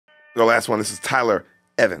The last one. This is Tyler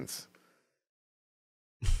Evans.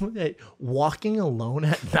 Hey, walking alone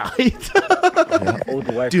at night. All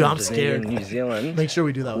the way Dude, from I'm scared. New Zealand. Make sure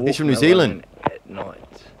we do that one. He's from New Walking Zealand. alone at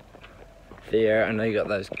night. There, I know you got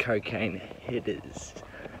those cocaine hitters.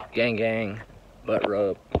 Gang, gang, butt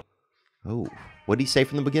rub. Oh, what did he say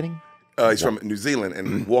from the beginning? He's from New Zealand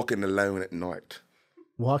and walking alone at night.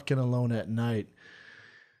 Walking alone at night.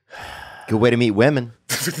 Good way to meet women.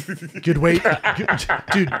 Good way,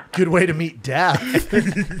 dude. Good way to meet death.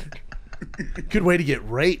 Good way to get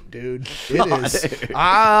raped, dude. It is.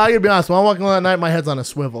 I gotta be honest. When I'm walking alone at night, my head's on a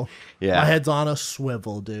swivel. Yeah. My head's on a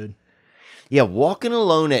swivel, dude. Yeah, walking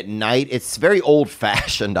alone at night, it's very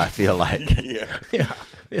old-fashioned, I feel like.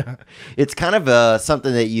 Yeah. It's kind of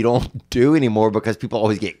something that you don't do anymore because people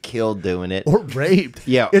always get killed doing it. Or raped.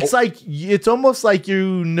 Yeah. It's like, it's almost like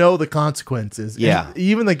you know the consequences. And Yeah.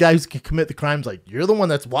 even the guys who commit the crimes, like, you're the one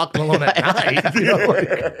that's walking alone at night. You know, like,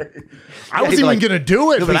 I was he's even like, going to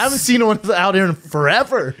do it, he'll but be I haven't seen one out here in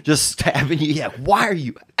forever. Just stabbing you. Yeah, why are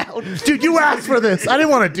you out? Dude, you asked for this. I didn't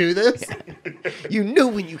want to do this. You knew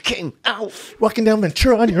when you came out. Walking down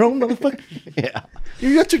Ventura on your own, motherfucker. Yeah.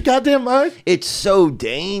 You got your goddamn mind? It's so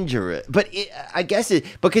dangerous. But I guess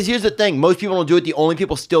because here's the thing. Most people don't do it. The only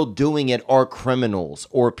people still doing it are criminals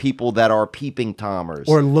or people that are peeping Tomers.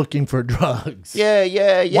 Or looking for drugs.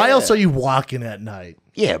 Yeah. Why else are you walking at night?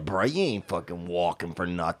 Yeah, bro. You ain't fucking walking for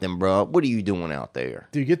nothing, bro. What are you doing out there?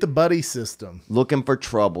 Dude, get the buddy system. Looking for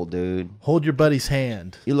trouble, dude. Hold your buddy's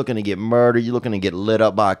hand. You're looking to get murdered. You're looking to get lit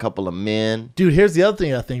up by a couple of men. Dude, here's the other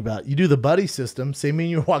thing I think about. You do the buddy system. Say me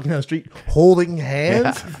and you're walking down the street holding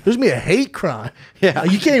hands. There's gonna be a hate crime. Yeah.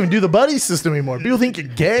 You can't even do the buddy system anymore. People think you're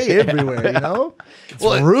gay everywhere, you know? It's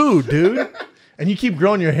rude, dude. And you keep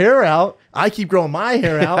growing your hair out. I keep growing my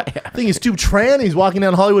hair out. I think it's two trannies walking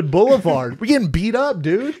down Hollywood Boulevard. We're getting beat up,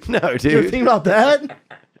 dude. No, You ever dude. think about that?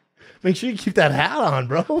 Make sure you keep that hat on,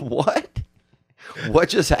 bro. What? What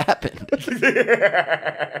just happened?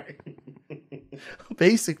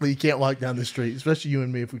 Basically, you can't walk down the street, especially you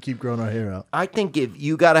and me, if we keep growing our hair out. I think if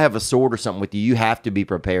you got to have a sword or something with you, you have to be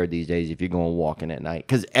prepared these days if you're going walking at night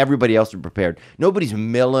because everybody else is prepared. Nobody's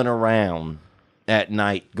milling around at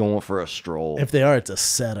night going for a stroll. If they are, it's a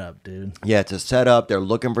setup, dude. Yeah, it's a setup. They're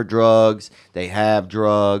looking for drugs. They have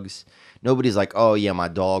drugs. Nobody's like, oh, yeah, my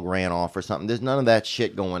dog ran off or something. There's none of that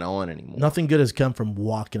shit going on anymore. Nothing good has come from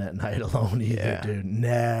walking at night alone either, Yeah. dude.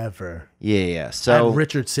 Never. Yeah. I So, had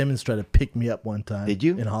Richard Simmons try to pick me up one time. Did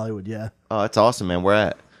you? In Hollywood, yeah. oh, that's awesome, man. Where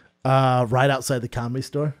at? Right outside the Comedy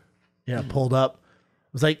Store. Yeah, I pulled up.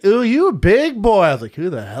 I was like, ooh, you a big boy. I was like, who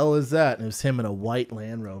the hell is that? And it was him in a white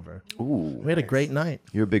Land Rover. Ooh, We had a great night.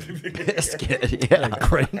 you're a big biscuit. We Yeah. had a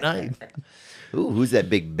great night. Ooh, who's that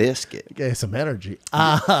big biscuit? Gave some energy.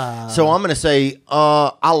 So I'm gonna say,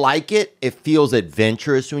 I like it. It feels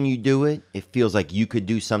adventurous when you do it. It feels like you could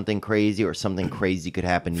do something crazy, or something crazy could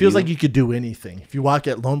happen. Feels to you. like you could do anything. If you walk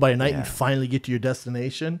at alone by night and finally get to your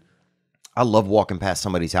destination. I love walking past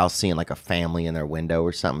somebody's house, seeing like a family in their window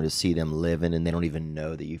or something, to see them living, and they don't even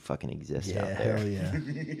know that you fucking exist Yeah, out there. hell yeah.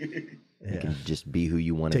 You can just be who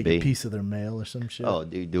you want to Take be. a piece of their mail or some shit. Oh,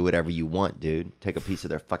 dude, do whatever you want, dude. Take a piece of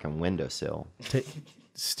their fucking windowsill.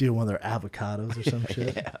 Steal one of their avocados or some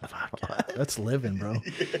shit. Fuck yeah. That's living, bro.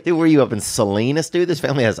 Dude, were you up in Salinas, dude? This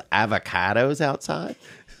family has avocados outside.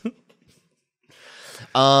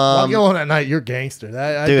 Walking alone at night, you're gangster. Dude,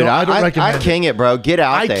 I don't recommend I it. king it, bro. Get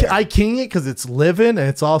out there. I king it because it's living, and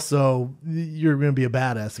it's also, you're going to be a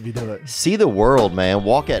badass if you do it. See the world, man.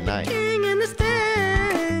 Walk at night.